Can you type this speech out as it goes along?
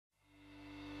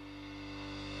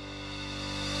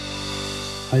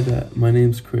Hi there, my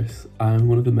name's Chris. I'm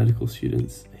one of the medical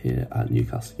students here at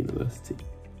Newcastle University.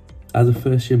 As a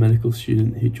first year medical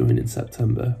student who joined in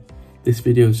September, this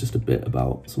video is just a bit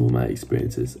about some of my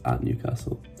experiences at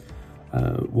Newcastle.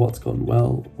 What's gone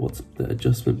well, what's the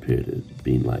adjustment period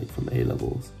been like from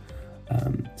A-levels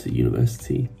to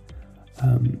university,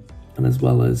 and as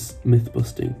well as myth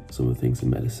busting some of the things in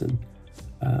medicine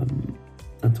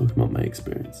and talking about my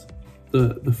experience.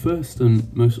 The first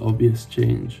and most obvious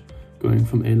change going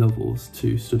from A-levels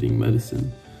to studying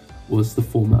medicine was the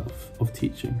format of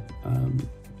teaching.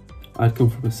 I'd come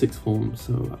from a sixth form,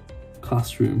 so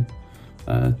classroom,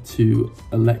 to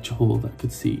a lecture hall that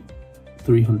could seat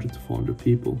 300 to 400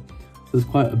 people. So there's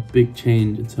quite a big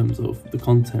change in terms of the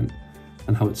content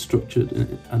and how it's structured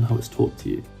and how it's taught to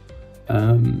you.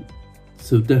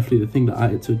 So definitely the thing that I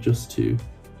had to adjust to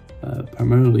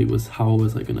primarily was how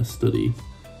was I going to study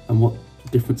and what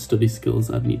different study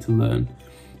skills I'd need to learn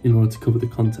in order to cover the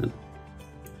content.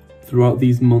 Throughout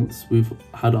these months, we've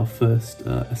had our first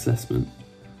assessment,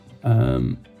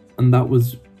 and that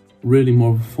was really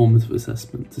more of a formative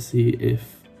assessment to see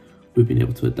if we've been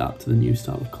able to adapt to the new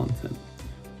style of content.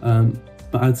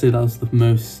 But I'd say that was the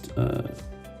most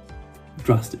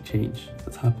drastic change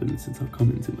that's happened since I've come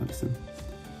into medicine.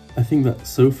 I think that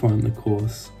so far in the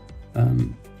course,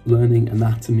 learning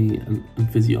anatomy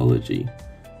and physiology,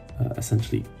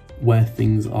 essentially where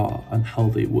things are and how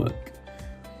they work,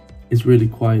 is really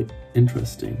quite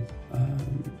interesting.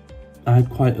 I had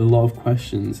quite a lot of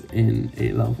questions in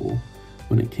A-level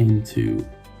when it came to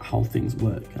how things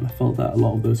work, and I felt that a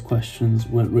lot of those questions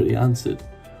weren't really answered.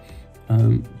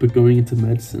 But going into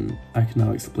medicine, I can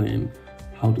now explain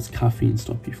how does caffeine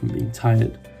stop you from being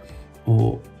tired,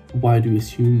 or why do we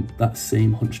assume that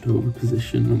same hunched over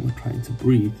position when we're trying to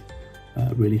breathe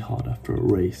really hard after a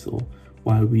race, or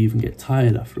why we even get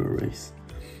tired after a race.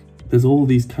 There's all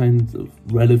these kinds of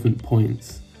relevant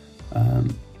points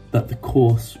that the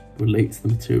course relates the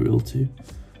material to,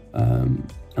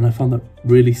 and I found that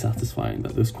really satisfying,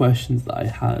 that those questions that I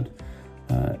had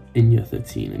in year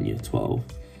 13 and year 12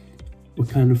 were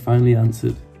kind of finally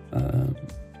answered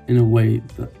in a way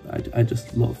that I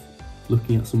just love.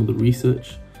 Looking at some of the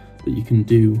research that you can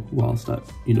do whilst at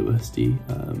university,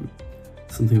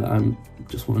 something that I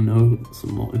just want to know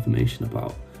some more information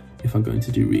about if I'm going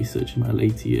to do research in my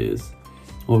later years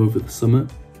or over the summer.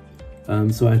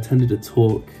 So I attended a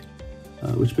talk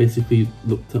which basically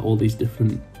looked at all these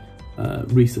different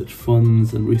research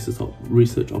funds and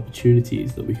research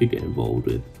opportunities that we could get involved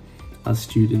with as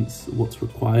students, what's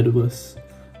required of us,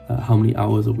 how many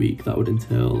hours a week that would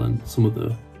entail, and some of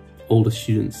the older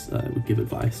students would give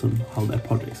advice on how their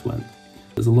projects went.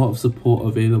 There's a lot of support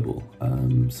available,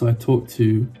 so I talked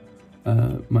to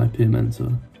my peer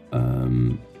mentor,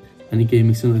 and he gave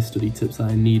me some of the study tips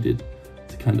that I needed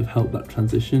to kind of help that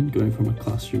transition going from a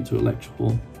classroom to a lecture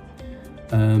hall.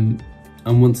 And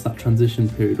once that transition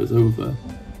period was over,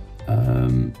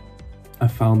 I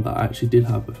found that I actually did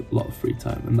have a lot of free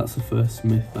time, and that's the first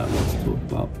myth that I want to talk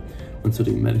about when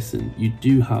studying medicine. You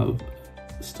do have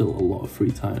still a lot of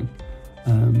free time,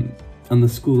 and the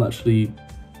school actually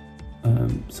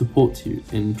supports you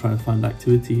in trying to find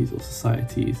activities or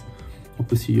societies or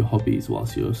pursue your hobbies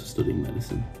whilst you're also studying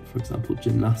medicine. For example,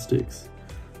 gymnastics.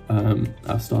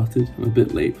 I've started, I'm a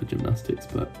bit late for gymnastics,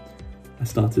 but I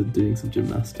started doing some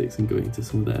gymnastics and going to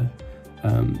some of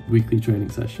their weekly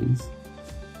training sessions.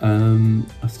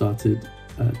 I've started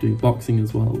doing boxing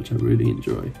as well, which I really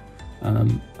enjoy.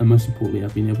 And most importantly,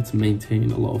 I've been able to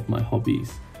maintain a lot of my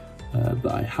hobbies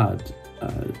that I had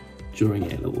during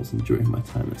A-levels and during my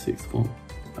time at sixth form.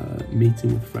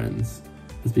 Meeting with friends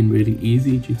has been really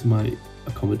easy due to my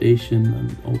accommodation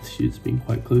and all the students being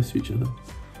quite close to each other.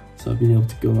 So I've been able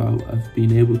to go out, I've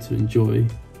been able to enjoy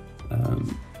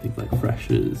things like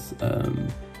freshers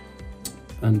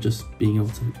and just being able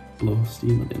to blow off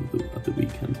steam at the end of the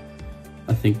weekend.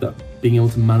 I think that being able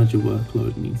to manage your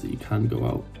workload means that you can go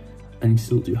out and you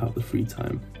still do have the free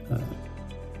time.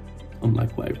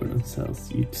 Unlike what everyone else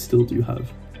says, you still do have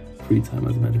free time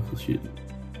as a medical student.